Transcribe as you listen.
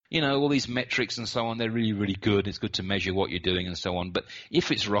all these metrics and so on, they're really, really good. It's good to measure what you're doing and so on. But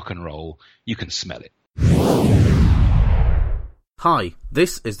if it's rock and roll, you can smell it. Hi,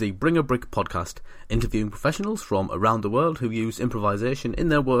 this is the Bring a Brick podcast, interviewing professionals from around the world who use improvisation in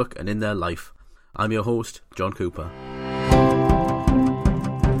their work and in their life. I'm your host, John Cooper.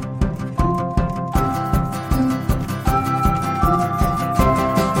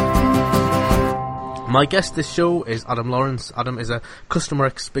 My guest this show is Adam Lawrence. Adam is a customer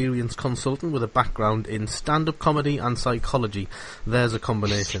experience consultant with a background in stand-up comedy and psychology. There's a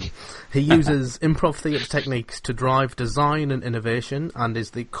combination. He uses improv theatre techniques to drive design and innovation and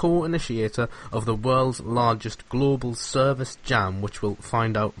is the co-initiator of the world's largest global service jam, which we'll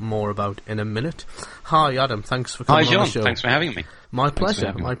find out more about in a minute. Hi Adam, thanks for coming on the show. Hi John, thanks for having me. My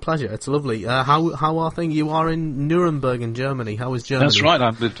pleasure. It's lovely. How are things? You are in Nuremberg in Germany. How is Germany? That's right.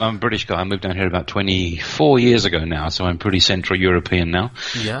 I'm a British guy. I moved down here about 24 years ago now, so I'm pretty Central European now.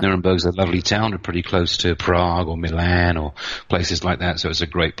 Yeah. Nuremberg's a lovely town. We're pretty close to Prague or Milan or places like that, so it's a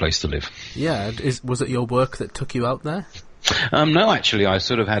great place to live. Yeah. Was it your work that took you out there? No, actually, I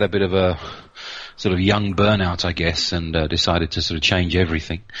sort of had a bit of a sort of young burnout, I guess, and decided to sort of change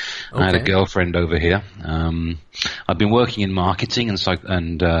everything. Okay. I had a girlfriend over here. I've been working in marketing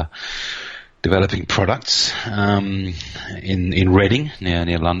and developing products in Reading,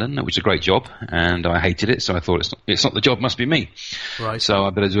 near London, which is a great job, and I hated it, so I thought it's not the job, must be me. Right. So I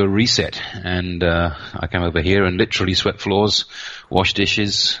better do a reset, and I came over here and literally swept floors, washed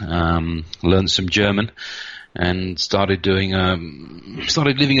dishes, learned some German, and started living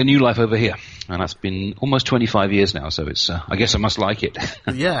a new life over here. And that's been almost 25 years now, so it's I guess I must like it.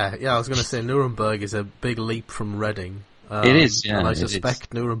 Yeah, I was going to say Nuremberg is a big leap from Reading. It is, yeah. And I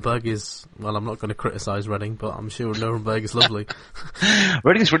suspect Nuremberg is, well, I'm not going to criticise Reading, but I'm sure Nuremberg is lovely.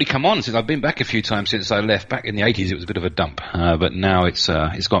 Reading's really come on since I've been back a few times since I left. Back in the 80s it was a bit of a dump, but now it's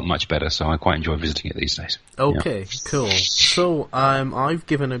got much better, so I quite enjoy visiting it these days. Okay, cool. So I've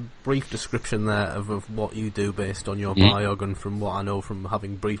given a brief description there of what you do based on your bio and from what I know from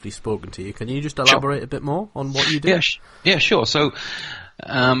having briefly spoken to you. Can you just elaborate a bit more on what you do? Yeah, sure. So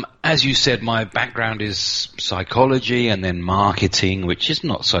as you said, my background is psychology and then marketing, which is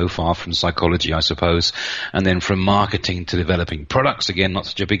not so far from psychology, I suppose. And then from marketing to developing products, again, not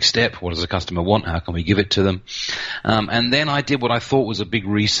such a big step. What does the customer want? How can we give it to them? And then I did what I thought was a big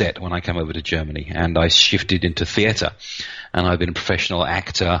reset when I came over to Germany, and I shifted into theatre. And I've been a professional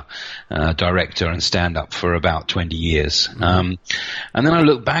actor, director and stand-up for about 20 years. And then I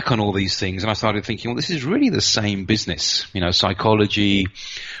looked back on all these things and I started thinking, well, this is really the same business. psychology,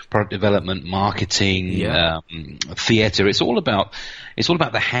 product development, marketing, theatre. It's all about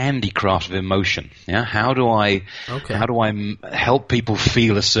the handicraft of emotion. Yeah. How do I help people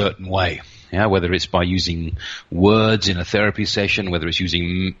feel a certain way? Yeah, whether it's by using words in a therapy session, whether it's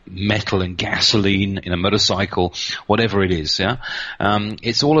using metal and gasoline in a motorcycle, whatever it is,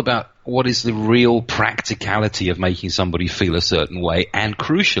 it's all about what is the real practicality of making somebody feel a certain way, and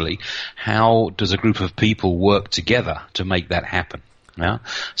crucially, how does a group of people work together to make that happen? Yeah.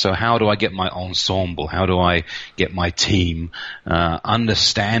 So how do I get my ensemble? How do I get my team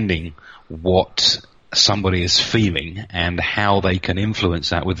understanding what somebody is feeling and how they can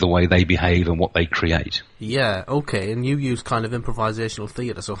influence that with the way they behave and what they create? Yeah, okay, and you use kind of improvisational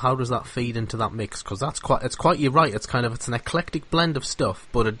theatre, so how does that feed into that mix? Because you're right, it's an eclectic blend of stuff,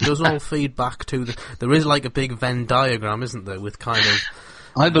 but it does all feed back to there is like a big Venn diagram, isn't there, with kind of...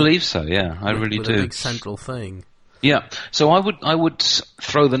 I believe so, yeah, I really do. A big central thing. Yeah, so I would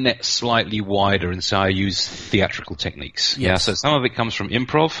throw the net slightly wider and say I use theatrical techniques. Yes. Yeah, so some of it comes from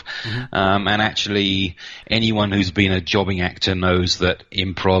improv, and actually anyone who's been a jobbing actor knows that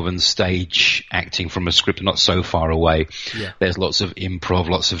improv and stage acting from a script are not so far away. Yeah. There's lots of improv,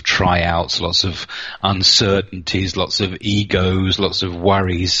 lots of tryouts, lots of uncertainties, lots of egos, lots of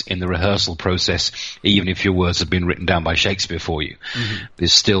worries in the rehearsal process, even if your words have been written down by Shakespeare for you.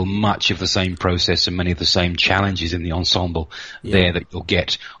 There's still much of the same process and many of the same challenges in the ensemble there that you'll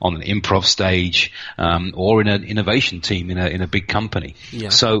get on an improv stage or in an innovation team in a big company. Yeah.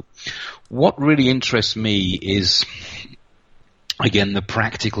 So what really interests me is, again, the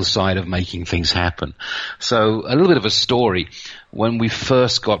practical side of making things happen. So a little bit of a story. When we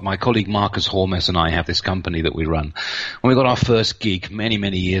first got, my colleague Marcus Hormes and I have this company that we run. When we got our first gig many,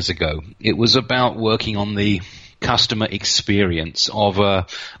 many years ago, it was about working on the customer experience of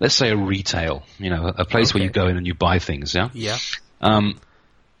let's say a retail, a place where you go in and you buy things,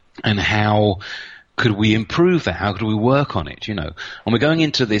 and how could we improve that? How could we work on it? And we're going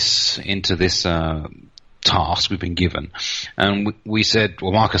into this task we've been given. And we said,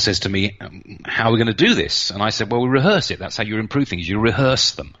 well, Marcus says to me, how are we going to do this? And I said, well, we rehearse it. That's how you improve things. You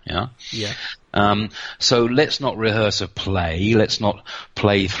rehearse them. Yeah. Yeah. So let's not rehearse a play. Let's not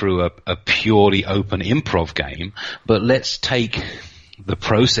play through a purely open improv game, but let's take the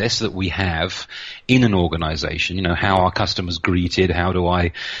process that we have in an organization, you know, how our customers greeted, how do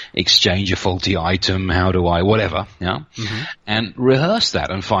I exchange a faulty item, how do I, whatever, yeah, and rehearse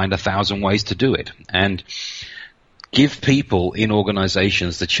that and find 1,000 ways to do it. And give people in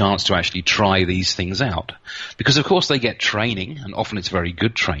organizations the chance to actually try these things out. Because, of course, they get training, and often it's very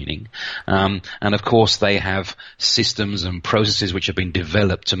good training. And, of course, they have systems and processes which have been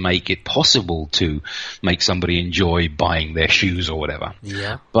developed to make it possible to make somebody enjoy buying their shoes or whatever.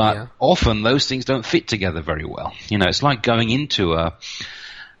 Yeah. But often those things don't fit together very well. You know, it's like going into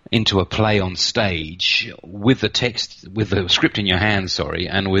a play on stage with the text, with the script in your hand,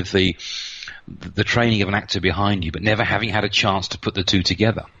 and with the training of an actor behind you, but never having had a chance to put the two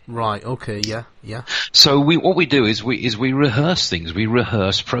together. Right. Okay. Yeah. Yeah. So what we do is we rehearse things. We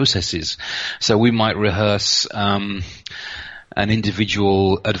rehearse processes. So we might rehearse an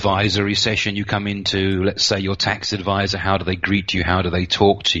individual advisory session you come into, let's say your tax advisor. How do they greet you? How do they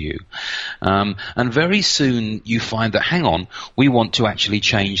talk to you? And very soon you find that, hang on, we want to actually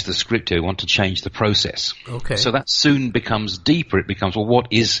change the script here. We want to change the process. Okay. So that soon becomes deeper. It becomes, well, what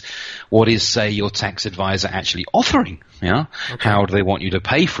is, say, your tax advisor actually offering? Yeah. Okay. How do they want you to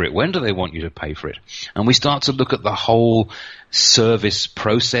pay for it? When do they want you to pay for it? And we start to look at the whole service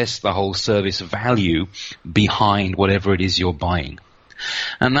process, the whole service value behind whatever it is you're buying.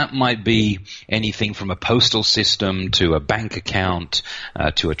 And that might be anything from a postal system to a bank account,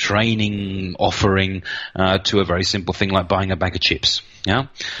 to a training offering, to a very simple thing like buying a bag of chips. Yeah?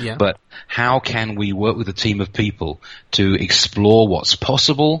 Yeah. But how can we work with a team of people to explore what's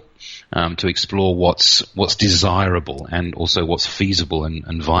possible, to explore what's desirable, and also what's feasible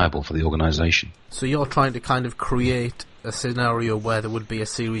and viable for the organization? So you're trying to kind of create a scenario where there would be a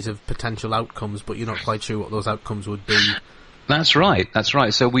series of potential outcomes, but you're not quite sure what those outcomes would be. That's right.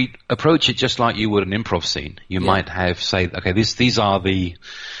 So we approach it just like you would an improv scene. You might say, okay, these are the,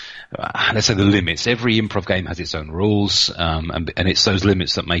 let's say, the limits. Every improv game has its own rules, and it's those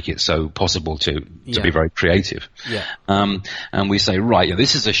limits that make it so possible to be very creative. Yeah. And we say, right,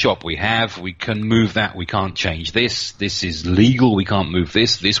 this is a shop we have. We can move that. We can't change this. This is legal. We can't move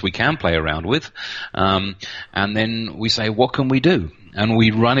this. This we can play around with. And then we say, what can we do? And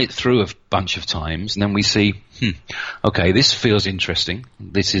we run it through a bunch of times, and then we see, okay, this feels interesting.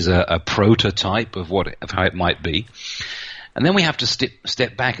 This is a prototype of how it might be. And then we have to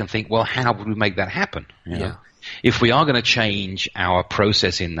step back and think, well, how would we make that happen? You know? If we are going to change our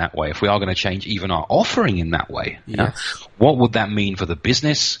process in that way, if we are going to change even our offering in that way, what would that mean for the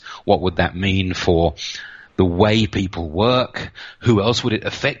business? What would that mean for the way people work? Who else would it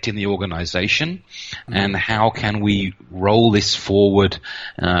affect in the organization? And how can we roll this forward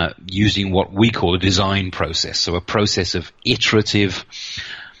using what we call a design process? So a process of iterative,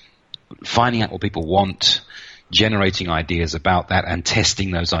 finding out what people want, generating ideas about that, and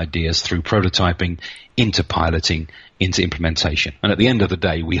testing those ideas through prototyping, into piloting, into implementation. And at the end of the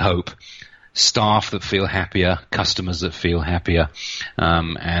day, we hope staff that feel happier, customers that feel happier,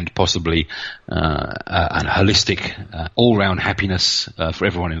 and possibly a holistic, all-round happiness for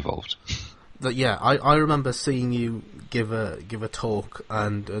everyone involved. I remember seeing you give a talk,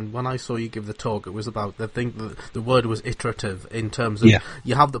 and when I saw you give the talk, it was about the word was iterative, in terms of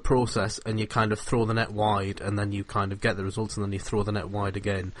you have the process and you kind of throw the net wide, and then you kind of get the results, and then you throw the net wide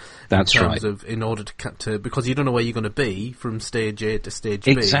again. That's right. In terms of, in order to because you don't know where you're going to be from stage A to stage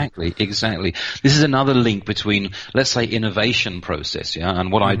B. Exactly. This is another link between, let's say, innovation process,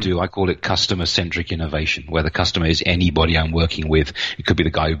 and what I do, I call it customer-centric innovation, where the customer is anybody I'm working with. It could be the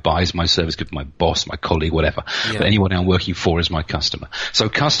guy who buys my service, it could be my boss, my colleague, whatever. But anyone I'm working for is my customer. So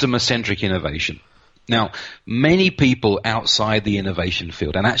customer-centric innovation. Now, many people outside the innovation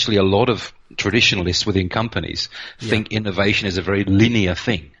field, and actually a lot of traditionalists within companies, think innovation is a very linear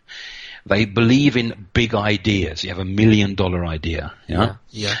thing. They believe in big ideas. You have $1 million idea,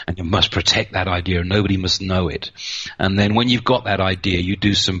 and you must protect that idea, and nobody must know it. And then when you've got that idea, you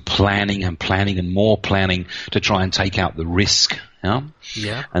do some planning and more planning to try and take out the risk. And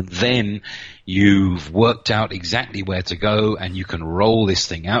then you've worked out exactly where to go, and you can roll this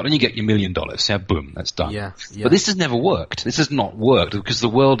thing out, and you get your $1 million. Boom, that's done. But this has never worked. This has not worked because the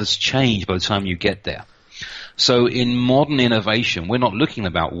world has changed by the time you get there. So in modern innovation, we're not looking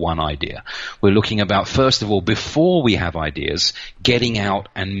about one idea. We're looking about, first of all, before we have ideas, getting out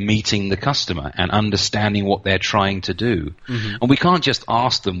and meeting the customer and understanding what they're trying to do. Mm-hmm. And we can't just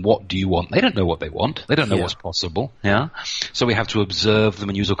ask them, what do you want? They don't know what they want. They don't know what's possible. Yeah. So we have to observe them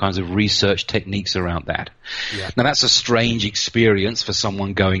and use all kinds of research techniques around that. Yeah. Now that's a strange experience for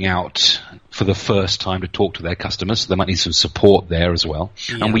someone going out for the first time to talk to their customers. So they might need some support there as well.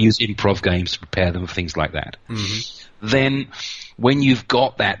 Yeah. And we use improv games to prepare them for things like that. Mm-hmm. Then when you've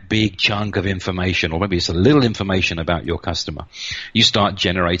got that big chunk of information, or maybe it's a little information about your customer, you start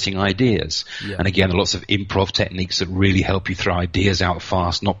generating ideas. Yeah. And again, lots of improv techniques that really help you throw ideas out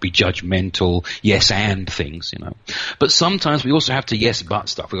fast, not be judgmental, yes and things, you know. But sometimes we also have to yes but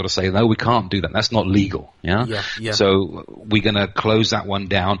stuff. We've got to say, no, we can't do that. That's not legal. Yeah. Yeah. Yeah. So we're going to close that one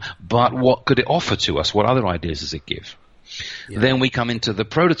down. But what could it offer to us? What other ideas does it give? Yeah. Then we come into the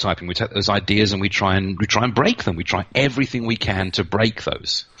prototyping. We take those ideas and we try and break them. We try everything we can to break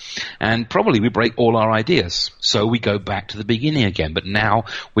those. And probably we break all our ideas. So we go back to the beginning again. But now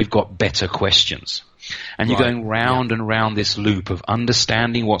we've got better questions. And you're going round and round this loop of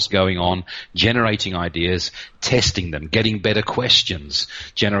understanding what's going on, generating ideas, testing them, getting better questions,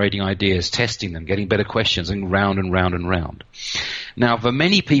 generating ideas, testing them, getting better questions, and round and round and round. Now, for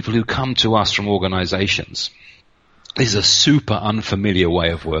many people who come to us from organizations, this is a super unfamiliar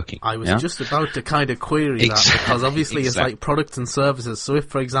way of working. I was just about to kind of query that, because obviously it's like products and services. So if,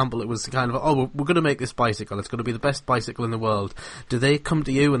 for example, it was kind of, we're going to make this bicycle, it's going to be the best bicycle in the world, do they come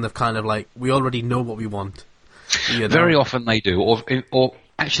to you and they've kind of like, we already know what we want? You know? Very often they do. Or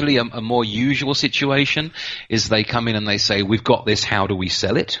actually a more usual situation is they come in and they say, we've got this, how do we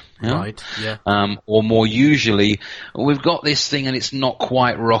sell it? Yeah? Right, yeah. Or more usually, we've got this thing and it's not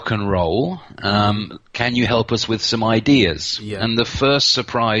quite rock and roll. Can you help us with some ideas? Yeah. And the first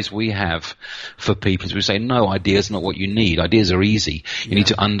surprise we have for people is we say, no, ideas are not what you need. Ideas are easy. You need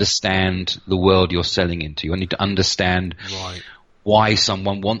to understand the world you're selling into. You need to understand why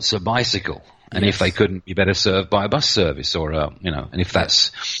someone wants a bicycle. And if they couldn't be better served by a bus service or, and if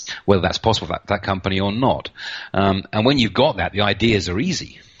that's, whether that's possible for that company or not. And when you've got that, the ideas are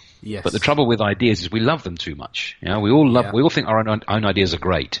easy. Yes. But the trouble with ideas is we love them too much. You know, we all think our own ideas are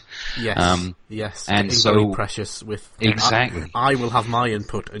great. Yes. Yes. And so very precious with exactly. I will have my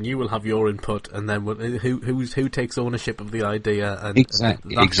input and you will have your input, and then who takes ownership of the idea and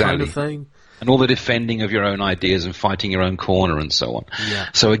exactly. that kind of thing. And all the defending of your own ideas and fighting your own corner and so on. Yeah.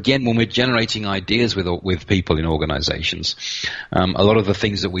 So again, when we're generating ideas with people in organizations, a lot of the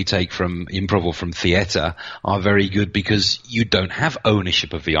things that we take from improv or from theater are very good because you don't have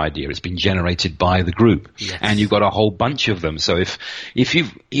ownership of the idea. It's been generated by the group. Yes. And you've got a whole bunch of them. So if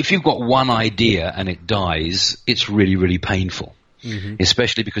you've got one idea and it dies, it's really, really painful. Mm-hmm.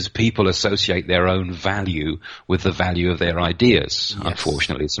 Especially because people associate their own value with the value of their ideas. Yes.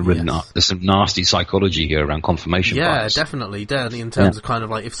 Unfortunately, it's there's some nasty psychology here around confirmation bias. Definitely. In terms of kind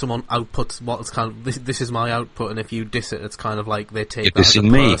of like if someone outputs what's kind of this is my output, and if you diss it, it's kind of like they take that as a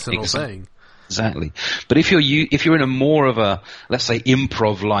personal thing. Exactly. But if you're in a more of a, let's say,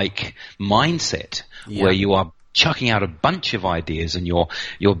 improv-like mindset where you are chucking out a bunch of ideas and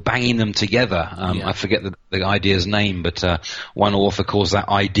you're banging them together. I forget the idea's name, but one author calls that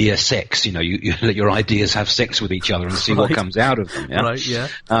idea sex. You know, you let your ideas have sex with each other and see what comes out of them. Yeah? Right, yeah.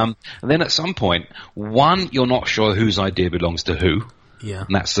 And then at some point, one, you're not sure whose idea belongs to who. Yeah.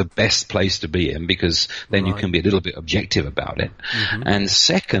 And that's the best place to be in, because then you can be a little bit objective about it. Mm-hmm. And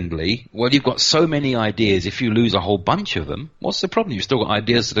secondly, well, you've got so many ideas. If you lose a whole bunch of them, what's the problem? You've still got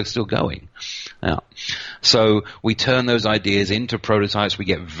ideas that are still going. Now, so we turn those ideas into prototypes. We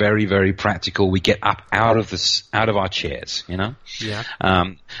get very, very practical. We get up out of our chairs, you know? Yeah.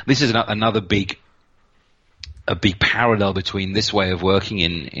 This is another a big parallel between this way of working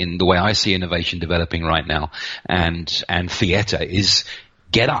in the way I see innovation developing right now and theater is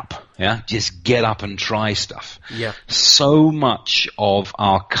get up. Yeah. Just get up and try stuff. Yeah. So much of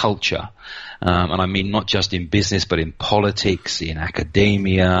our culture, and I mean not just in business, but in politics, in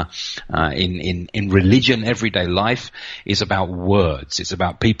academia, in religion, everyday life, is about words. It's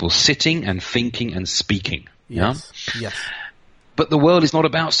about people sitting and thinking and speaking. Yes. Yeah? Yes. But the world is not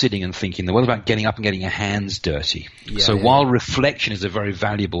about sitting and thinking. The world is about getting up and getting your hands dirty. While reflection is a very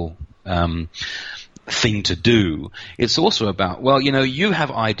valuable thing to do, it's also about, well, you know, you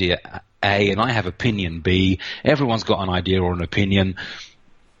have idea A and I have opinion B. Everyone's got an idea or an opinion.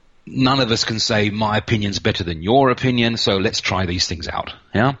 None of us can say my opinion's better than your opinion, so let's try these things out.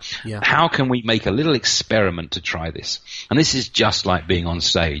 Yeah? How can we make a little experiment to try this? And this is just like being on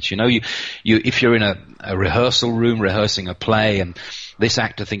stage. You know, if you're in a rehearsal room rehearsing a play and this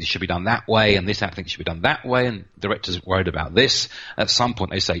actor thinks it should be done that way, and this actor thinks it should be done that way, and the director's worried about this. At some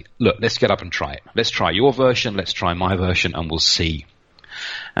point they say, look, let's get up and try it. Let's try your version, let's try my version, and we'll see.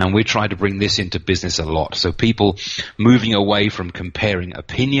 And we try to bring this into business a lot. So people moving away from comparing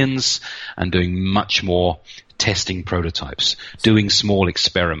opinions and doing much more testing prototypes, doing small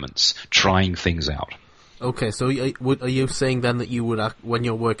experiments, trying things out. Okay, so are you saying then that you would, when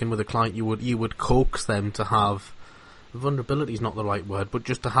you're working with a client, you would coax them to have, vulnerability is not the right word, but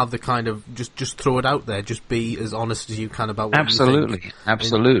just to have the kind of, just throw it out there, just be as honest as you can about what you think.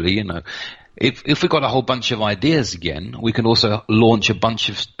 Absolutely, you know. If we've got a whole bunch of ideas again, we can also launch a bunch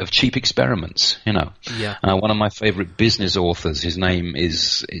of cheap experiments, you know. Yeah. One of my favorite business authors, his name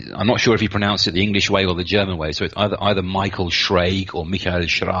is, I'm not sure if he pronounced it the English way or the German way, so it's either Michael Schrage or Michael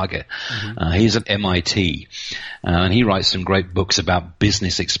Schrage. Mm-hmm. He's at MIT, and he writes some great books about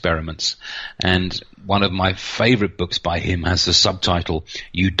business experiments. And one of my favorite books by him has the subtitle,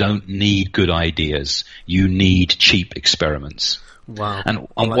 "You don't need good ideas, you need cheap experiments." Wow. And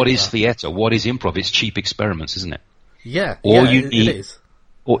what is theatre? What is improv? It's cheap experiments, isn't it? Yeah. It is.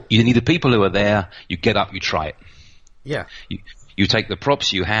 Or you need the people who are there, you get up, you try it. Yeah. You take the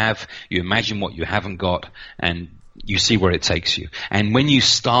props you have, you imagine what you haven't got, and you see where it takes you. And when you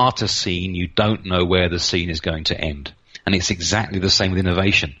start a scene, you don't know where the scene is going to end. And it's exactly the same with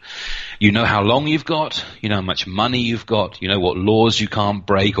innovation. You know how long you've got, you know how much money you've got, you know what laws you can't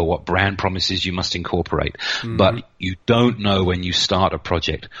break or what brand promises you must incorporate. Mm-hmm. But you don't know when you start a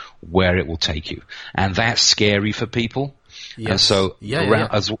project where it will take you. And that's scary for people. Yes. And so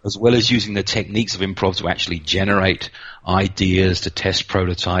as well as using the techniques of improv to actually generate ideas, to test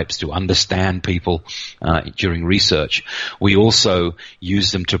prototypes, to understand people during research, we also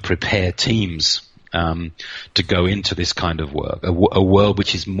use them to prepare teams to go into this kind of work, a world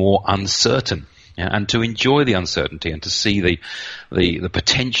which is more uncertain, and to enjoy the uncertainty and to see the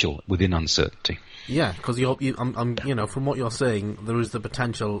potential within uncertainty. Yeah, because I'm from what you're saying, there is the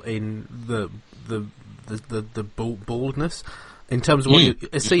potential in the boldness. In terms of what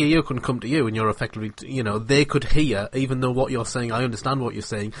a CEO can come to you and you're effectively, they could hear, even though what you're saying, I understand what you're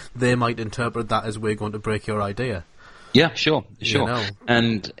saying, they might interpret that as we're going to break your idea. Yeah, sure.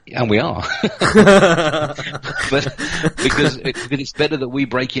 And we are. But because it's better that we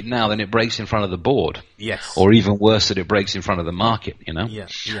break it now than it breaks in front of the board. Yes. Or even worse, that it breaks in front of the market, Yeah.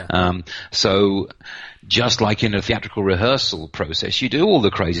 So just like in a theatrical rehearsal process, you do all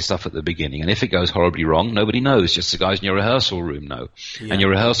the crazy stuff at the beginning, and if it goes horribly wrong, nobody knows. Just the guys in your rehearsal room know. Yeah. And your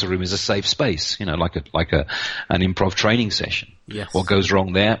rehearsal room is a safe space, like an improv training session. Yes. What goes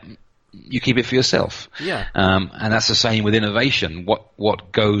wrong there, you keep it for yourself. Yeah. And that's the same with innovation.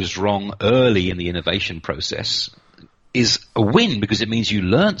 What goes wrong early in the innovation process is a win, because it means you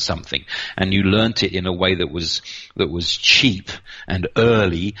learned something, and you learnt it in a way that was cheap and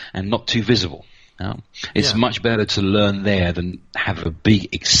early and not too visible. It's much better to learn there than have a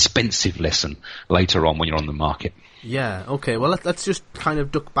big expensive lesson later on when you're on the market. Yeah. Okay. Well, let's just kind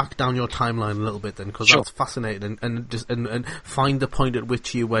of duck back down your timeline a little bit then, because that's fascinating, and find the point at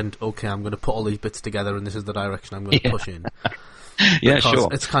which you went, okay, I'm going to put all these bits together, and this is the direction I'm going to push in. Yeah, sure.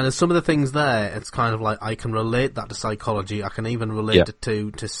 It's kind of some of the things there. It's kind of like I can relate that to psychology. I can even relate it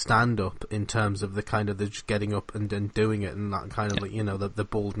to stand up in terms of the kind of the just getting up and doing it, and that kind of the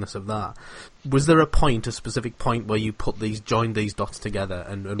boldness of that. Was there a specific point where you joined these dots together,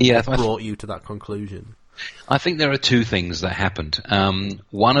 and what brought you to that conclusion? I think there are two things that happened.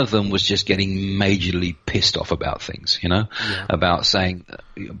 One of them was just getting majorly pissed off about things, about saying,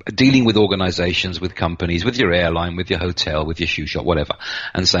 dealing with organizations, with companies, with your airline, with your hotel, with your shoe shop, whatever,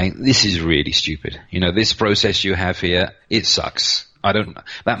 and saying, this is really stupid. This process you have here, it sucks.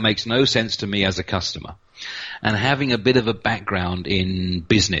 That makes no sense to me as a customer. And having a bit of a background in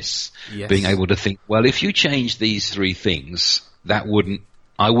business, being able to think, well, if you change these three things,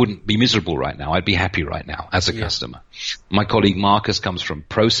 I wouldn't be miserable right now. I'd be happy right now as a customer. My colleague Marcus comes from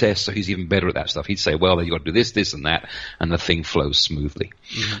process, so he's even better at that stuff. He'd say, well, you've got to do this, this, and that, and the thing flows smoothly.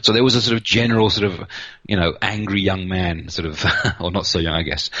 Mm-hmm. So there was a sort of general angry young man, or not so young, I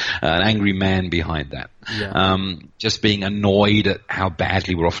guess, an angry man behind that. Yeah. Just being annoyed at how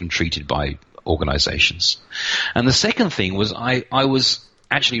badly we're often treated by organizations. And the second thing was I was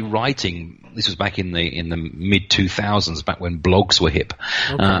actually writing, this was back in the mid 2000s, back when blogs were hip,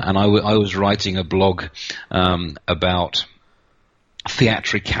 and I was writing a blog about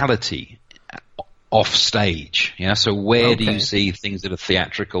theatricality off stage. So where do you see things that are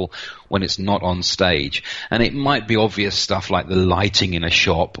theatrical when it's not on stage? And it might be obvious stuff like the lighting in a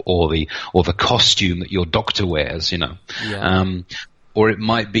shop, or the costume that your doctor wears, or it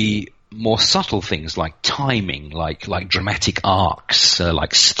might be more subtle things like timing, like dramatic arcs,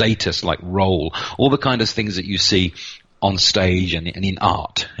 like status, like role, all the kind of things that you see on stage and in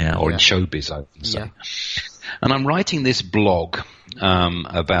art, or in showbiz, I would say. Yeah. And I'm writing this blog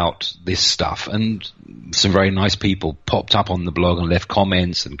about this stuff, and some very nice people popped up on the blog and left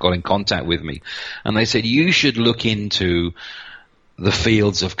comments and got in contact with me. And they said, you should look into the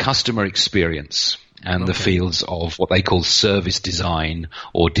fields of customer experience and the fields of what they call service design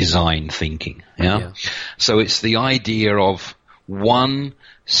or design thinking. Yeah? So it's the idea of, one,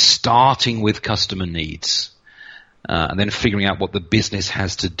 starting with customer needs, and then figuring out what the business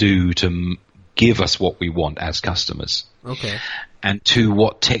has to do to give us what we want as customers. Okay. And two,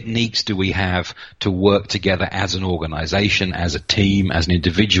 what techniques do we have to work together as an organization, as a team, as an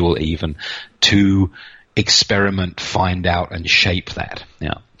individual even, to experiment, find out, and shape that.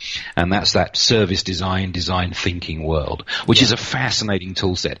 Yeah. And that's that service design thinking world, which is a fascinating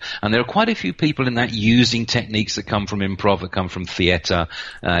tool set. And there are quite a few people in that using techniques that come from improv, that come from theater,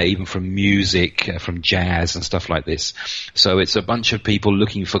 even from music, from jazz and stuff like this. So it's a bunch of people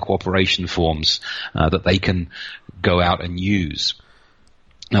looking for cooperation forms that they can go out and use.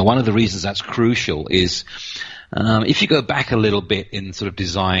 Now, one of the reasons that's crucial is if you go back a little bit in sort of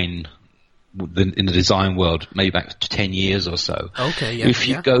design, in the design world, maybe back to 10 years or so. Okay, yeah. If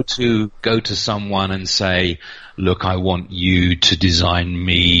you go to someone and say, look, I want you to design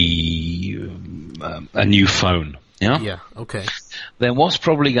me a new phone. Yeah? Yeah, okay. Then what's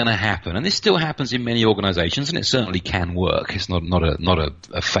probably going to happen, and this still happens in many organizations, and it certainly can work. It's not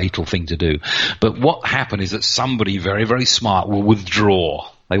a fatal thing to do. But what happens is that somebody very, very smart will withdraw.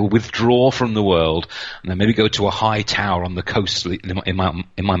 They will withdraw from the world, and then maybe go to a high tower on the coast, in my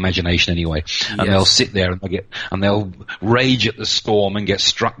imagination anyway, and they'll sit there and they'll rage at the storm and get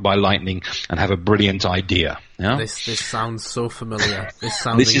struck by lightning and have a brilliant idea. Yeah? This sounds so familiar. This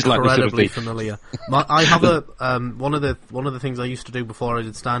sounds incredibly familiar. I have one of the things I used to do before I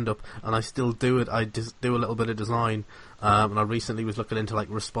did stand up, and I still do it. I just do a little bit of design. And I recently was looking into like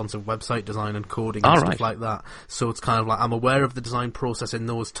responsive website design and coding and stuff like that. So it's kind of like I'm aware of the design process in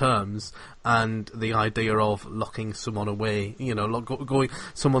those terms, and the idea of locking someone away. You know,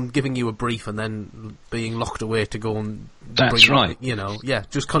 someone giving you a brief and then being locked away to go and. That's right. You know,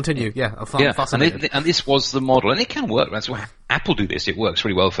 just continue. Yeah, I found fascinating. And this was the model, and it can work. That's why Apple do this. It works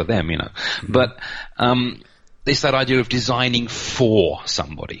really well for them, you know. Mm-hmm. But it's that idea of designing for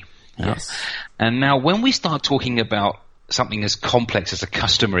somebody. Yes. And now, when we start talking about something as complex as a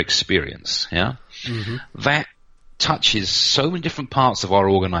customer experience, that touches so many different parts of our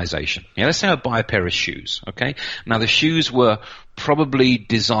organization. Let's say I buy a pair of shoes, okay? Now, the shoes were probably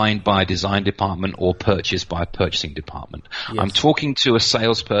designed by a design department or purchased by a purchasing department. Yes. I'm talking to a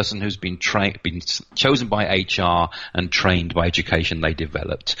salesperson who's been chosen by HR and trained by education they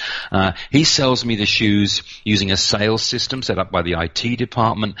developed. He sells me the shoes using a sales system set up by the IT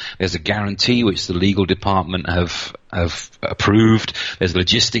department. There's a guarantee which the legal department have approved. There's a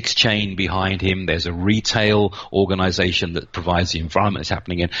logistics chain behind him. There's a retail organization that provides the environment it's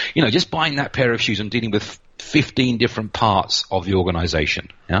happening in. You know, just buying that pair of shoes and dealing with 15 different parts of the organization.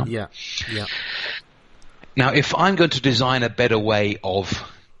 Yeah. Now, if I'm going to design a better way of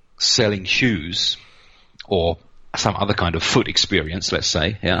selling shoes or some other kind of foot experience, let's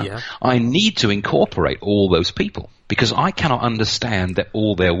say, I need to incorporate all those people because I cannot understand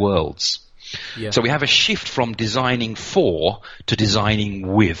all their worlds. Yeah. So we have a shift from designing for to designing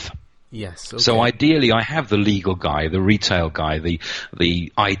with. Yes. Okay. So ideally, I have the legal guy, the retail guy, the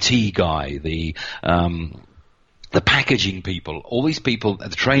IT guy, the packaging people, all these people, the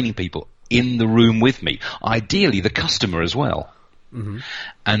training people in the room with me. Ideally, the customer as well. Mm-hmm.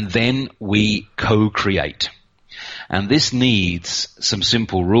 And then we co-create. And this needs some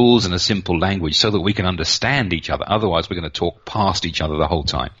simple rules and a simple language so that we can understand each other. Otherwise, we're going to talk past each other the whole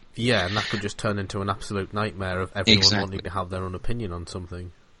time. Yeah, and that could just turn into an absolute nightmare of everyone wanting to have their own opinion on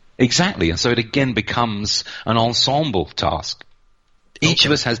something. Exactly, and so it again becomes an ensemble task. Each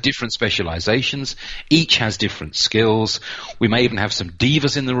of us has different specializations. Each has different skills. We may even have some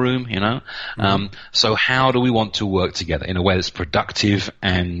divas in the room, you know. So how do we want to work together in a way that's productive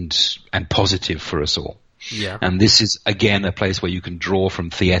and positive for us all? Yeah. And this is, again, a place where you can draw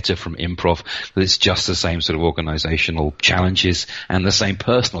from theatre, from improv, that it's just the same sort of organizational challenges and the same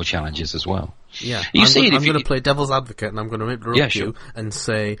personal challenges as well. Yeah. I'm going to play devil's advocate, and I'm going to interrupt you and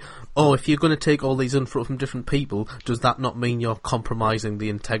say, if you're going to take all these input from different people, does that not mean you're compromising the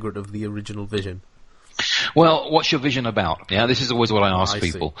integrity of the original vision? Well, what's your vision about? Yeah, this is always what I ask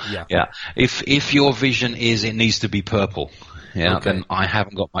people. Yeah. If your vision is it needs to be purple, then I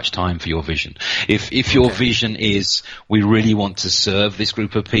haven't got much time for your vision. If your vision is we really want to serve this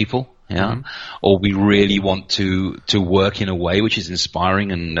group of people, yeah, or we really want to work in a way which is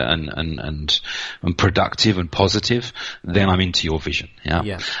inspiring and productive and positive, then I'm into your vision.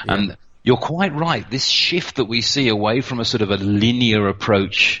 Yeah. And you're quite right. This shift that we see away from a sort of a linear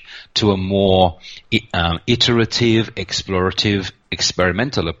approach to a more iterative, explorative,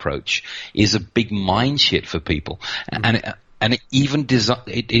 experimental approach is a big mind shift for people, and it even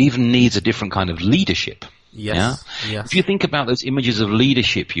needs a different kind of leadership. Yes. If you think about those images of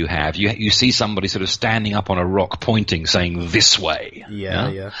leadership you have, you see somebody sort of standing up on a rock pointing, saying this way.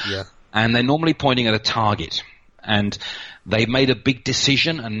 Yeah. And they're normally pointing at a target. And they've made a big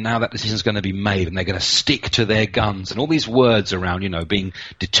decision, and now that decision is going to be made, and they're going to stick to their guns, and all these words around, being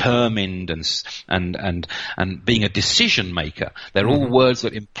determined and being a decision maker. They're all words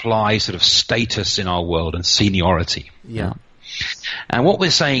that imply sort of status in our world and seniority. Yeah. And what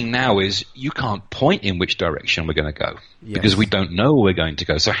we're saying now is you can't point in which direction we're going to go because we don't know where we're going to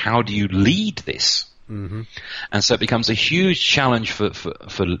go. So how do you lead this? And so it becomes a huge challenge for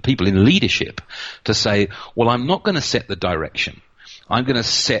people in leadership to say, well, I'm not going to set the direction. I'm going to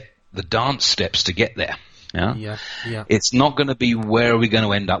set the dance steps to get there. Yeah. It's not going to be where are we going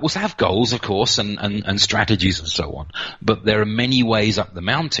to end up. We'll have goals, of course, and strategies and so on. But there are many ways up the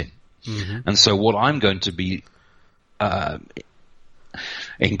mountain. And so what I'm going to be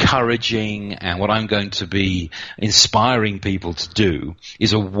encouraging and what I'm going to be inspiring people to do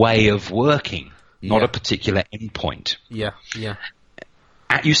is a way of working. Not a particular endpoint. Yeah.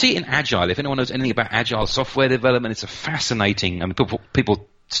 You see it in Agile. If anyone knows anything about Agile software development, it's a fascinating. I mean, people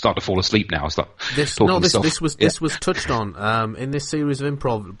start to fall asleep now. This was touched on in this series of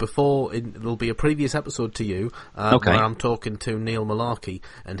improv. There'll be a previous episode to you where I'm talking to Neil Malarkey,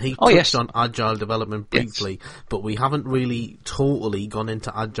 and he touched on Agile development briefly, but we haven't really totally gone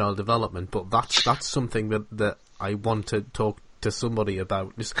into Agile development. But that's something that I want to talk to somebody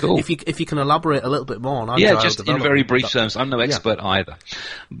about. Cool. If you can elaborate a little bit more on Agile just in very brief terms. I'm no expert either,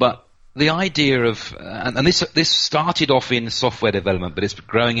 but the idea of and this started off in software development, but it's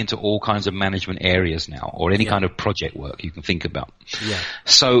growing into all kinds of management areas now, or any kind of project work you can think about.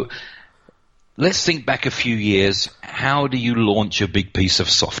 So let's think back a few years. How do you launch a big piece of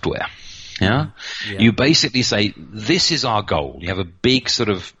software? You basically say, this is our goal. You have a big sort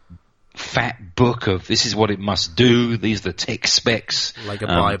of fat book of this is what it must do, these are the tech specs, like a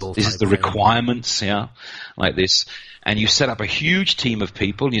Bible, this is the requirements, like this, and you set up a huge team of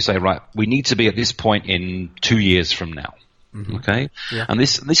people and you say, right, we need to be at this point in 2 years from now. And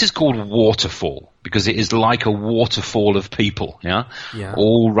this is called waterfall because it is like a waterfall of people,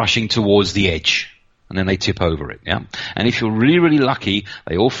 all rushing towards the edge. And then they tip over it, And if you're really, really lucky,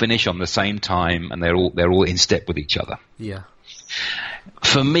 they all finish on the same time, and they're all in step with each other.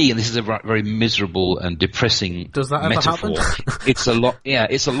 For me, and this is a very miserable and depressing metaphor. It's a lot.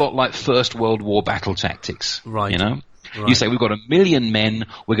 It's a lot like First World War battle tactics. Right. You say we've got 1 million men.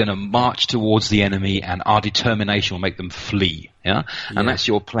 We're going to march towards the enemy, and our determination will make them flee. And that's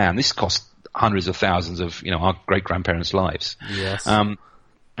your plan. This cost hundreds of thousands of our great grandparents' lives. Yes.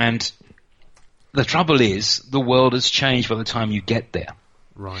 And the trouble is, the world has changed by the time you get there.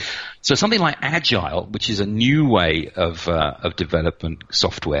 Right. So something like Agile, which is a new way of development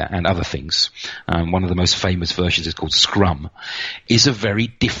software and other things, one of the most famous versions is called Scrum, is a very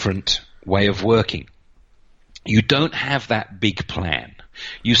different way of working. You don't have that big plan.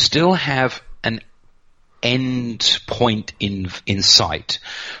 You still have an end point in sight,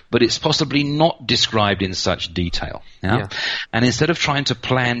 but it's possibly not described in such detail. And instead of trying to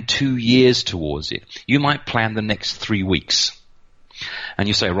plan 2 years towards it, you might plan the next 3 weeks. And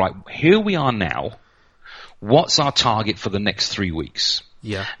you say, right, here we are now. What's our target for the next 3 weeks?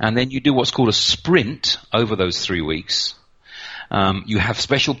 And then you do what's called a sprint over those 3 weeks. You have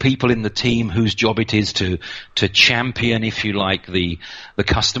special people in the team whose job it is to champion, if you like, the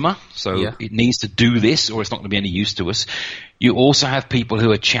customer. So it needs to do this or it's not going to be any use to us. You also have people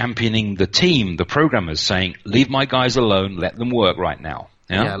who are championing the team, the programmers, saying, leave my guys alone, let them work right now.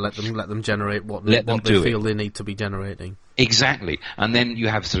 Let them generate what they feel they need to be generating. Exactly. And then you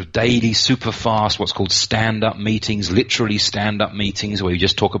have sort of daily, super fast, what's called stand-up meetings, literally stand-up meetings where you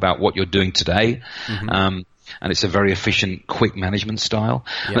just talk about what you're doing today. And it's a very efficient, quick management style.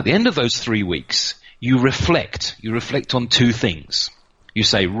 And at the end of those 3 weeks, you reflect. You reflect on two things. You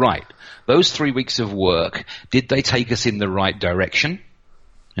say, right, those 3 weeks of work, did they take us in the right direction?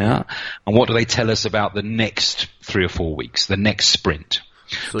 And what do they tell us about the next 3 or 4 weeks, the next sprint?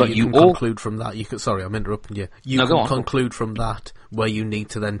 So but you can conclude from that. Sorry, I'm interrupting you. You can conclude from that where you need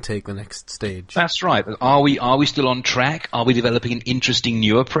to then take the next stage. That's right. Are we still on track? Are we developing an interesting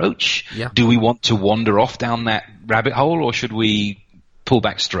new approach? Do we want to wander off down that rabbit hole, or should we pull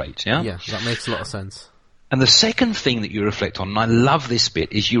back straight. Yeah. Yeah, that makes a lot of sense. And the second thing that you reflect on, and I love this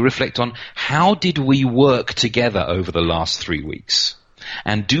bit, is you reflect on how did we work together over the last 3 weeks?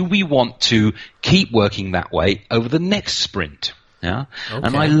 And do we want to keep working that way over the next sprint? Yeah. Okay.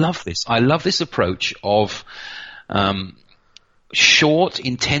 And I love this. I love this approach of short,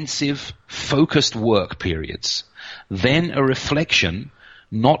 intensive, focused work periods. Then a reflection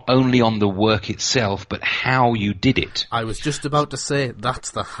not only on the work itself, but how you did it. I was just about to say,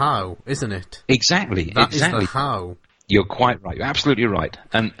 that's the how, isn't it? Exactly. That exactly. is the how. You're quite right. You're absolutely right.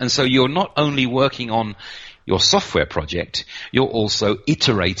 And so you're not only working on your software project, you're also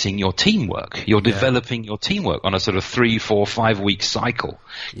iterating your teamwork. You're developing your teamwork on a sort of 3, 4, 5 week cycle,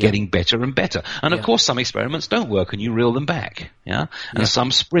 getting better and better. And of course, some experiments don't work and you reel them back. Yeah. And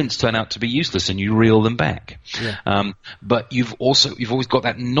some sprints turn out to be useless and you reel them back. Yeah. But you've always got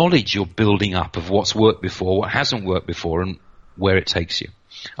that knowledge you're building up of what's worked before, what hasn't worked before, and where it takes you.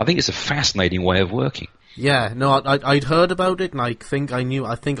 I think it's a fascinating way of working. Yeah, no, I'd heard about it, and I thought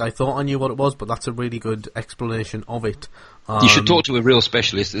I knew what it was, but that's a really good explanation of it. You should talk to a real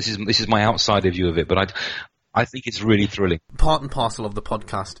specialist. This is my outsider view of it, but I think it's really thrilling. Part and parcel of the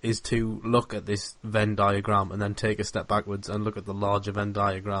podcast is to look at this Venn diagram and then take a step backwards and look at the larger Venn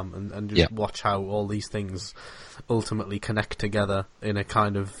diagram and just watch how all these things ultimately connect together in a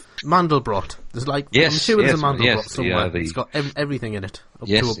kind of Mandelbrot. There's I'm sure there's a Mandelbrot somewhere. It's got everything in it up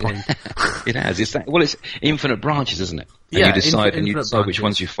to a point. It has. It's infinite branches, isn't it? And you decide branches. which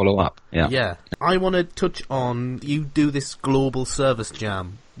ones you follow up. Yeah. Yeah. I want to touch on, you do this global service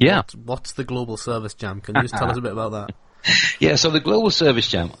jam. Yeah. What's the global service jam? Can you just tell us a bit about that? Yeah, so the Global Service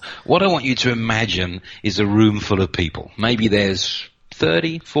Jam, what I want you to imagine is a room full of people. Maybe there's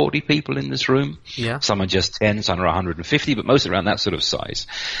 30, 40 people in this room. Yeah. Some are just 10, some are 150, but most around that sort of size.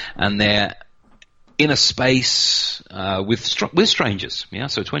 And they're in a space with strangers. Yeah,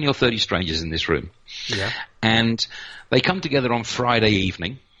 so 20 or 30 strangers in this room. Yeah. And they come together on Friday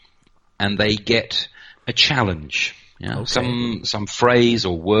evening and they get a challenge. Yeah, okay. Some phrase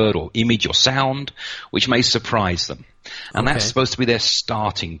or word or image or sound which may surprise them. And that's supposed to be their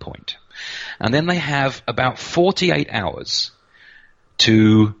starting point. And then they have about 48 hours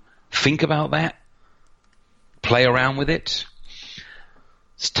to think about that, play around with it,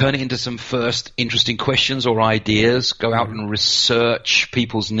 turn it into some first interesting questions or ideas, go out and research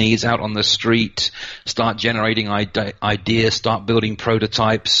people's needs out on the street, start generating ideas, start building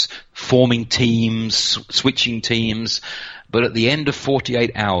prototypes, forming teams, switching teams. But at the end of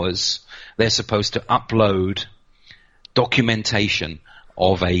 48 hours, they're supposed to upload documentation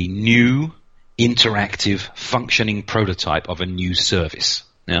of a new, interactive, functioning prototype of a new service.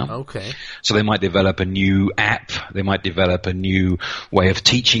 Yeah. Okay. So they might develop a new app, they might develop a new way of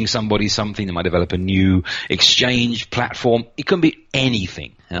teaching somebody something, they might develop a new exchange platform. It can be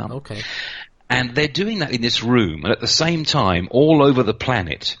anything. Yeah? Okay. And they're doing that in this room, and at the same time, all over the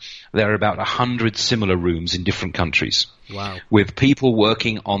planet, there are about 100 similar rooms in different countries. Wow. With people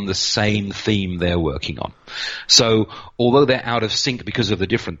working on the same theme they're working on. So, although they're out of sync because of the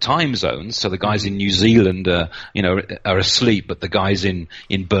different time zones, so the guys in New Zealand, are asleep, but the guys in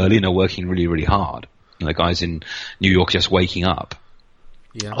Berlin are working really, really hard. And the guys in New York just waking up.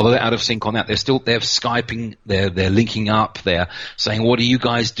 Yeah. Although they're out of sync on that, they're Skyping, they're linking up, they're saying, what are you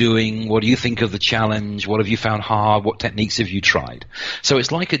guys doing? What do you think of the challenge? What have you found hard? What techniques have you tried? So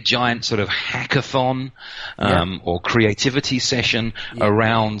it's like a giant sort of hackathon, or creativity session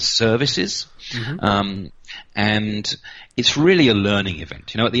around services. Mm-hmm. And it's really a learning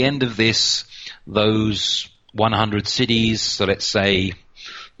event. At the end of this, those 100 cities, so let's say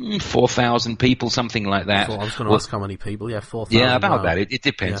 4,000 people, something like that. I was going to ask how many people. Yeah, 4,000. Yeah, about that. It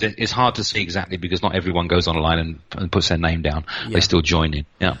depends. Yeah. It's hard to see exactly because not everyone goes online and puts their name down. Yeah. They still join in.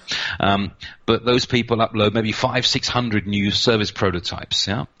 Yeah. But those people upload maybe 500-600 new service prototypes.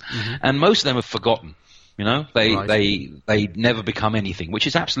 Yeah. Mm-hmm. And most of them are forgotten. They never become anything, which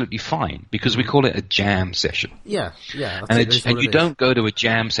is absolutely fine because we call it a jam session. Yeah. And you don't go to a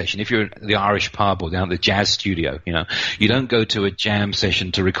jam session if you're at the Irish pub or down at the jazz studio. You don't go to a jam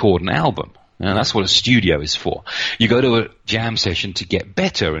session to record an album. That's what a studio is for. You go to a jam session to get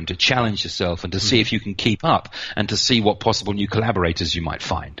better and to challenge yourself and to see if you can keep up and to see what possible new collaborators you might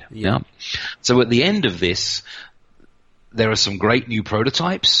find. Yeah. So at the end of this, there are some great new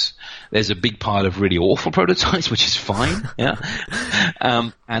prototypes. There's a big pile of really awful prototypes, which is fine. Yeah.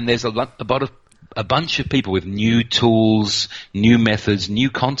 And there's a a bunch of people with new tools, new methods, new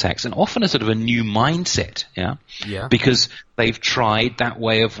contacts, and often a sort of a new mindset, because they've tried that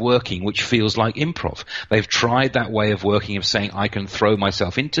way of working, which feels like improv. They've tried that way of working of saying, I can throw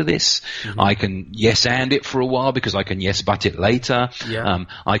myself into this, I can yes and it for a while because I can yes but it later,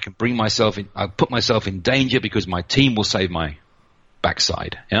 I can bring myself in, I put myself in danger because my team will save my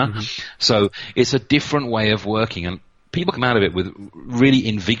backside, So it's a different way of working, and people come out of it with really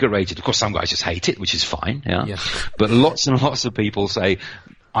invigorated. Of course, some guys just hate it, which is fine, but lots and lots of people say,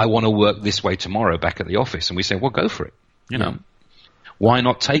 I want to work this way tomorrow back at the office, and we say, well, go for it, you know. Why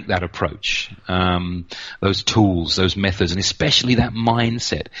not take that approach, those tools, those methods, and especially that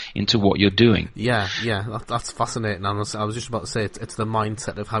mindset into what you're doing? Yeah, that's fascinating. I was just about to say, it's the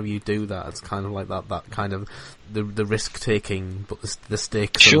mindset of how you do that. It's kind of like that kind of the risk taking, but the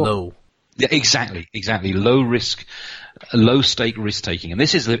stakes are low. Yeah, exactly. Low risk, low stake risk taking. And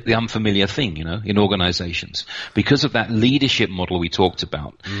this is the unfamiliar thing, in organizations. Because of that leadership model we talked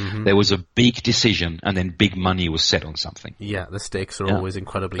about, there was a big decision and then big money was set on something. Yeah, the stakes are always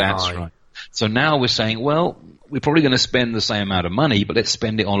incredibly high. That's right. So now we're saying, well, we're probably going to spend the same amount of money, but let's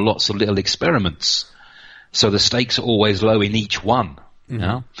spend it on lots of little experiments. So the stakes are always low in each one.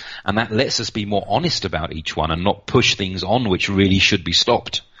 And that lets us be more honest about each one and not push things on which really should be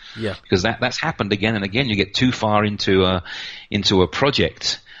stopped. Yeah, because that's happened again and again. You get too far into a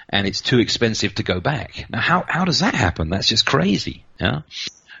project, and it's too expensive to go back. Now, how does that happen? That's just crazy. Yeah,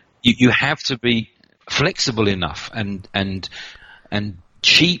 you have to be flexible enough and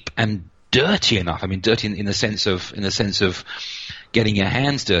cheap and dirty enough. I mean, dirty in the sense of getting your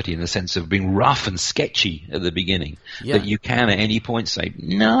hands dirty, in the sense of being rough and sketchy at the beginning, that you can at any point say,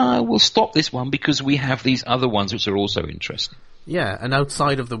 no, we'll stop this one because we have these other ones which are also interesting. Yeah, and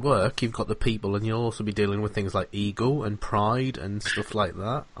outside of the work, you've got the people, and you'll also be dealing with things like ego and pride and stuff like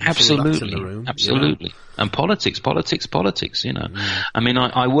that. Absolutely, sure that's in the room, absolutely. And politics, I mean,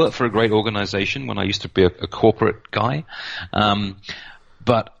 I worked for a great organization when I used to be a corporate guy,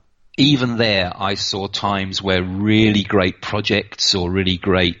 but even there, I saw times where really great projects or really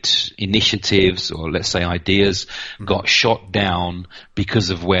great initiatives or, let's say, ideas got shot down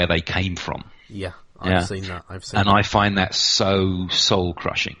because of where they came from. Yeah. I've seen that. I find that so soul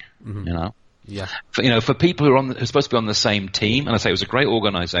crushing, Yeah. For people who are supposed to be on the same team, and I say it was a great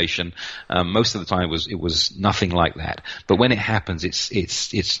organization, most of the time it was nothing like that. But when it happens,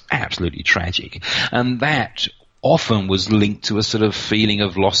 it's absolutely tragic. And that often was linked to a sort of feeling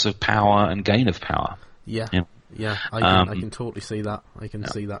of loss of power and gain of power. Yeah. I can totally see that. I can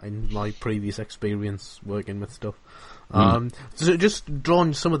see that in my previous experience working with stuff. So just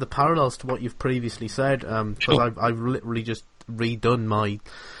drawing some of the parallels to what you've previously said, because I've literally just redone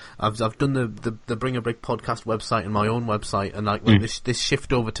I've done the Bring a Brick podcast website and my own website, and this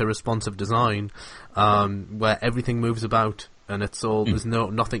shift over to responsive design, where everything moves about and it's all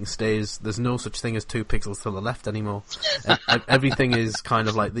nothing stays. There's no such thing as 2 pixels to the left anymore. Everything is kind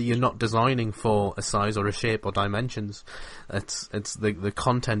of like you're not designing for a size or a shape or dimensions. It's the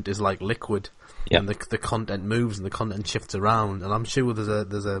content is like liquid. And the content moves and the content shifts around, and I'm sure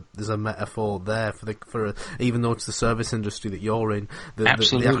there's a metaphor there for even though it's the service industry that you're in, the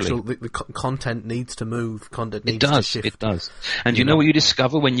actual content needs to move, content needs to shift. It does. And you know what you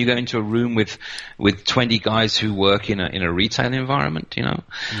discover when you go into a room with 20 guys who work in a retail environment,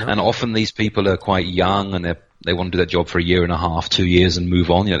 and often these people are quite young and they want to do that job for a year and a half, 2 years, and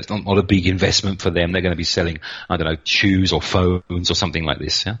move on. It's not a big investment for them. They're going to be selling, I don't know, shoes or phones or something like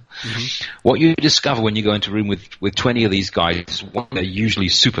this. Yeah. What you discover when you go into a room with 20 of these guys, they're usually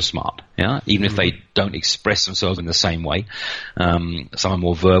super smart. Yeah. Even if they don't express themselves in the same way, some are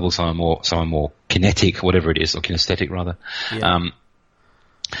more verbal, some are more kinetic, whatever it is, or kinesthetic rather. Yeah.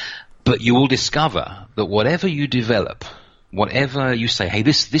 But you will discover that whatever you develop, whatever you say, hey,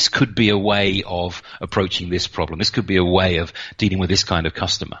 this could be a way of approaching this problem. This could be a way of dealing with this kind of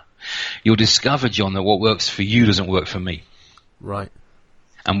customer. You'll discover, John, that what works for you doesn't work for me. Right.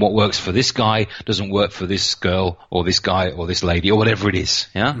 And what works for this guy doesn't work for this girl or this guy or this lady or whatever it is.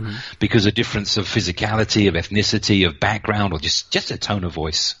 Yeah. Because a difference of physicality, of ethnicity, of background, or just a tone of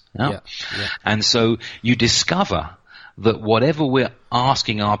voice. Yeah. And so you discover that whatever we're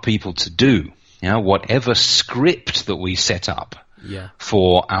asking our people to do, whatever script that we set up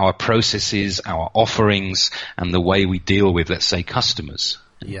for our processes, our offerings, and the way we deal with, let's say, customers,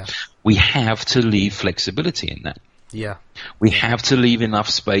 we have to leave flexibility in that. Yeah. We have to leave enough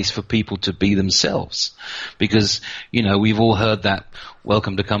space for people to be themselves. Because, we've all heard that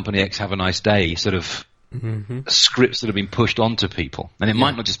welcome to Company X, have a nice day sort of scripts that have been pushed onto people. And it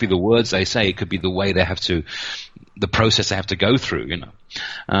might not just be the words they say, it could be the way they have to, the process they have to go through, you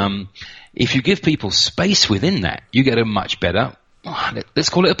know. If you give people space within that, you get a much better, let's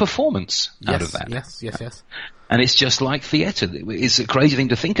call it a performance out of that. Yes. And it's just like theatre. It's a crazy thing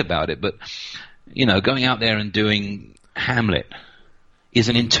to think about it, but, you know, going out there and doing Hamlet is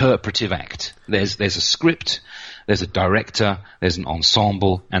an interpretive act. There's a script, there's a director, there's an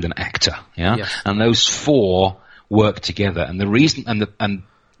ensemble, and an actor. Yeah, yes. And those four work together. And the reason, and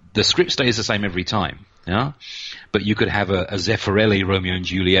the script stays the same every time. Yeah, but you could have a Zeffirelli Romeo and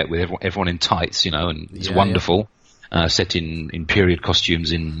Juliet with everyone in tights, you know, and it's wonderful, set in period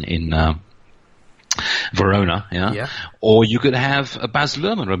costumes in Verona, yeah? Or you could have a Baz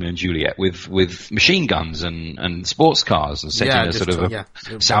Luhrmann Romeo and Juliet with machine guns and sports cars and set in a sort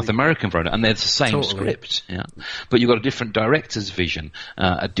of South American Verona, and they're the same script, yeah. But you've got a different director's vision,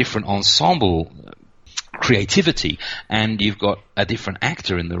 a different ensemble creativity, and you've got a different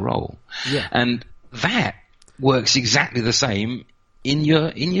actor in the role. Yeah. And that works exactly the same in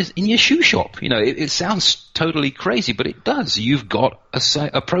your shoe shop. You know, it sounds totally crazy, but it does. You've got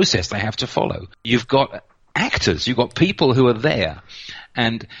a process they have to follow. You've got actors, you've got people who are there,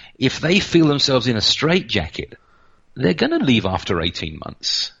 and if they feel themselves in a straitjacket, they're going to leave after 18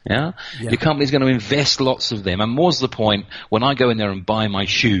 months. Yeah? Your company's going to invest lots of them, and more's the point, when I go in there and buy my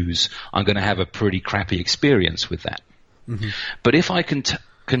shoes, I'm going to have a pretty crappy experience with that. Mm-hmm. But if I can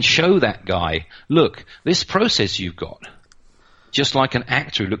show that guy, look, this process you've got, just like an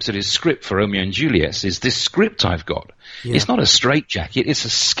actor who looks at his script for Romeo and Juliet, is this script I've got. Yeah. It's not a straitjacket, it's a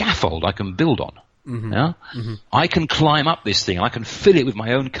scaffold I can build on. Mm-hmm. Yeah? Mm-hmm. I can climb up this thing, I can fill it with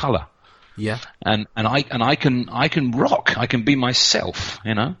my own colour. Yeah. And I can rock, I can be myself,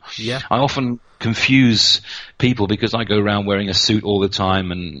 you know? Yeah. I often confuse people because I go around wearing a suit all the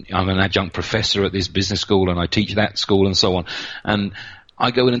time, and I'm an adjunct professor at this business school and I teach that school and so on. And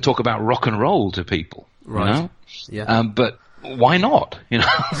I go in and talk about rock and roll to people. Right. You know? Yeah. But why not? You know,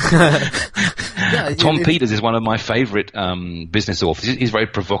 Tom Peters is one of my favorite business authors. He's very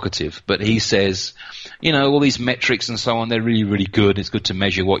provocative, but he says, you know, all these metrics and so on, they're really, really good. It's good to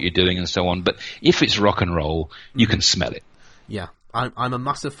measure what you're doing and so on. But if it's rock and roll, you can smell it. Yeah, I'm a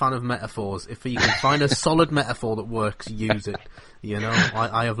massive fan of metaphors. If you can find a solid metaphor that works, use it. You know,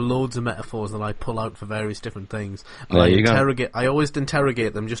 I have loads of metaphors that I pull out for various different things. And I always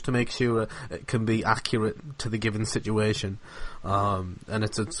interrogate them just to make sure it can be accurate to the given situation. And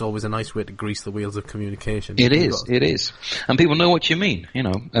it's always a nice way to grease the wheels of communication. It is. And people know what you mean, you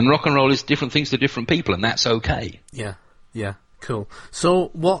know. And rock and roll is different things to different people, and that's okay. Yeah. Cool.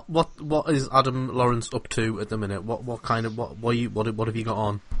 So, what is Adam Lawrence up to at the minute? What have you got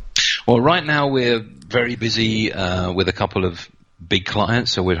on? Well, right now we're very busy with a couple of big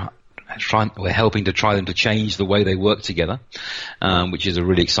clients, so we're helping to try them to change the way they work together, which is a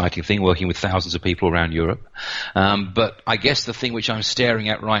really exciting thing, working with thousands of people around Europe. But I guess the thing which I'm staring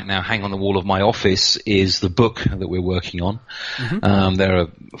at right now, hanging on the wall of my office, is the book that we're working on. Mm-hmm. There are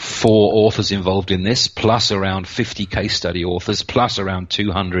 4 authors involved in this, plus around 50 case study authors, plus around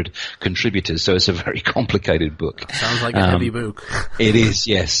 200 contributors. So it's a very complicated book. Sounds like a heavy book. It is,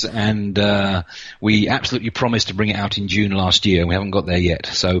 yes. And we absolutely promised to bring it out in June last year, and we haven't got there yet.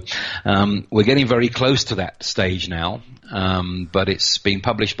 So we're getting very close to that stage now, but it's been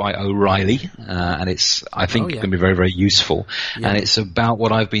published by O'Reilly, and it's, I think, going to be very, very useful. Yeah. And it's about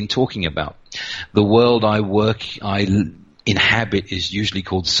what I've been talking about. The world I inhabit is usually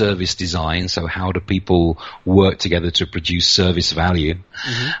called service design, so how do people work together to produce service value?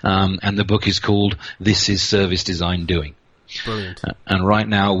 Mm-hmm. And the book is called This is Service Design Doing. Brilliant. And right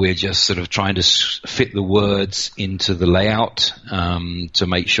now we're just sort of trying to fit the words into the layout to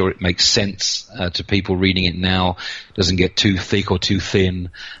make sure it makes sense to people reading it now, doesn't get too thick or too thin,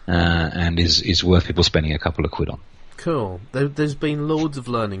 and is worth people spending a couple of quid on. Cool. There's been loads of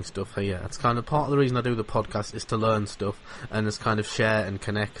learning stuff here. It's kind of part of the reason I do the podcast is to learn stuff and just kind of share and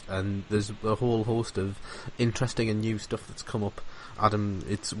connect, and there's a whole host of interesting and new stuff that's come up. Adam,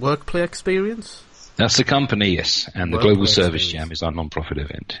 it's Workplay Experience? That's the company, yes, and the Global Service Jam is our non-profit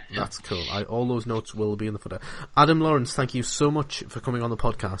event. Yeah. That's cool. All those notes will be in the footer. Adam Lawrence, thank you so much for coming on the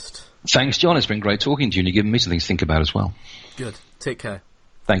podcast. Thanks, John. It's been great talking to you, and you've given me something to think about as well. Good. Take care.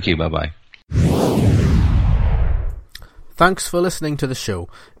 Thank you. Bye-bye. Thanks for listening to the show.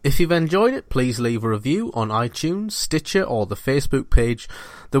 If you've enjoyed it, please leave a review on iTunes, Stitcher, or the Facebook page.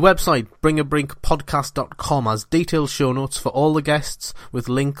 The website, bringabrinkpodcast.com, has detailed show notes for all the guests with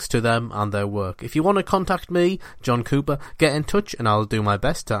links to them and their work. If you want to contact me, John Cooper, get in touch and I'll do my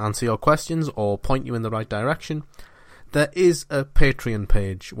best to answer your questions or point you in the right direction. there is a Patreon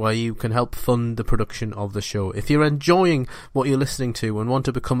page where you can help fund the production of the show. If you're enjoying what you're listening to and want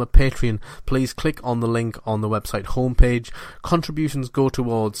to become a Patreon, please click on the link on the website homepage. Contributions go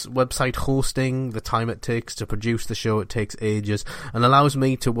towards website hosting, the time it takes to produce the show, it takes ages, and allows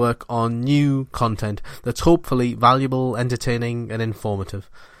me to work on new content that's hopefully valuable, entertaining, and informative.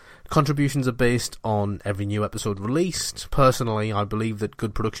 Contributions are based on every new episode released. Personally, I believe that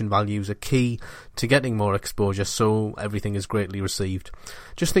good production values are key to getting more exposure, so everything is greatly received.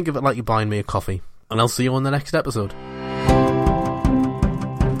 Just think of it like you're buying me a coffee, and I'll see you on the next episode.